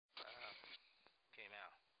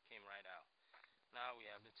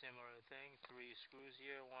the similar thing. 3 screws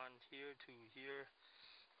here, 1 here, 2 here,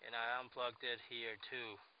 and I unplugged it here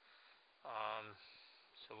too.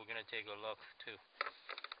 So we're gonna take a look too.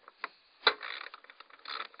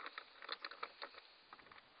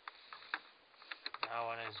 That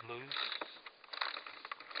one is loose.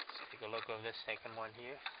 Let's take a look at the second one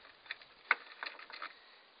here.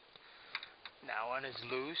 That one is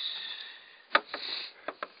loose.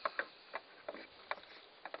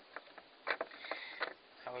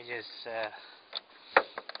 Now we just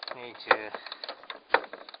need to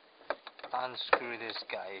unscrew this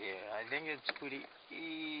guy here. I think it's pretty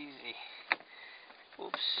easy.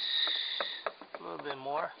 Oops. A little bit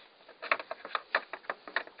more.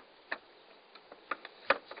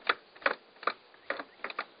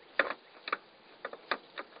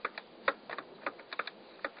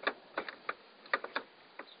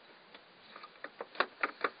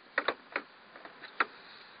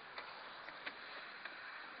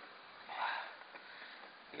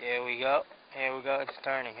 Here we go. Here we go. It's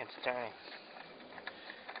turning. It's turning.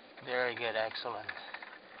 Very good. Excellent.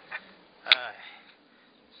 Alright.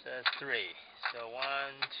 So that's 3. So 1,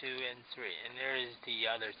 2, and 3. And there is the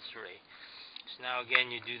other 3. So now again,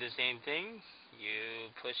 you do the same thing. You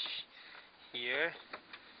push here.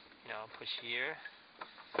 Push here.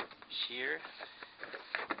 Push here.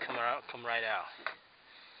 Come out. Come right out.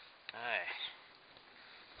 Alright.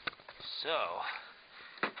 So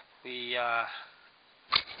we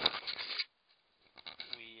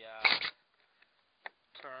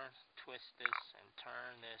turn, twist this, and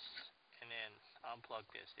turn this, and then unplug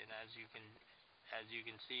this. And as you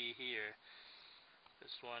can see here,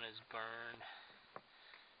 this one is burned.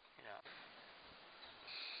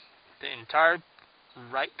 The entire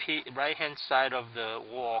right hand side of the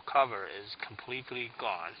wall cover is completely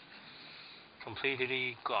gone.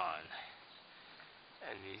 Completely gone.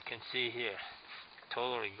 As you can see here,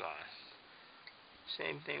 totally gone.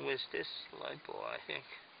 Same thing with this light bulb, I think.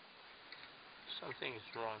 Something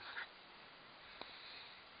is wrong.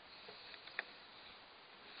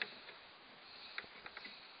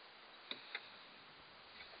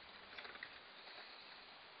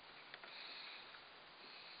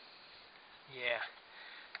 Yeah.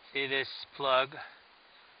 See this plug? This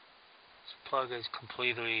plug is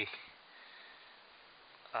completely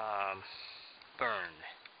burned.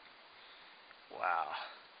 Wow.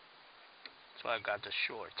 That's why I got the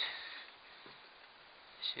short.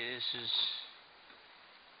 See, this is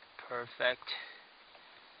perfect.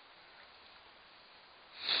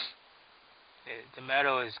 The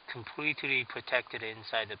metal is completely protected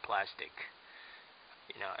inside the plastic,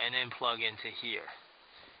 and then plug into here,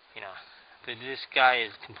 but this guy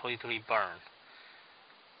is completely burned,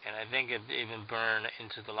 and I think it even burned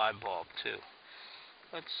into the light bulb too.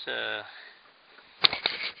 Let's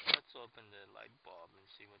open the light bulb and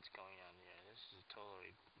see what's going on here. This is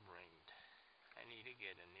totally ringed. I need to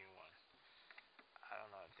get a new one. I don't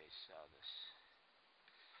know if they sell this.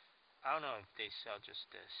 I don't know if they sell just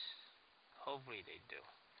this. Hopefully they do.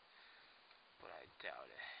 But I doubt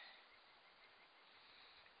it.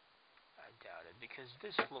 I doubt it, because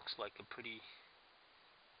this looks like a pretty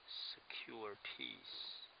secure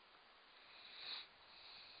piece.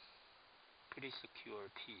 Pretty secure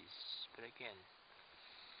piece. But again,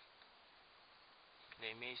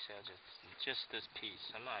 they may sell just this piece.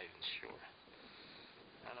 I'm not even sure.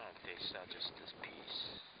 I don't know if they sell just this piece.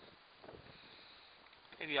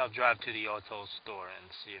 Maybe I'll drive to the auto store and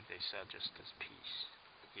see if they sell just this piece.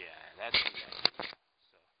 Yeah, that's the idea.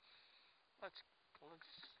 So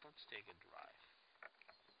let's take a drive.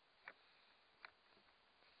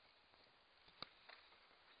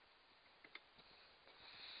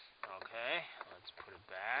 Okay, let's put it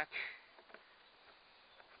back.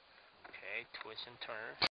 Okay, twist and turn.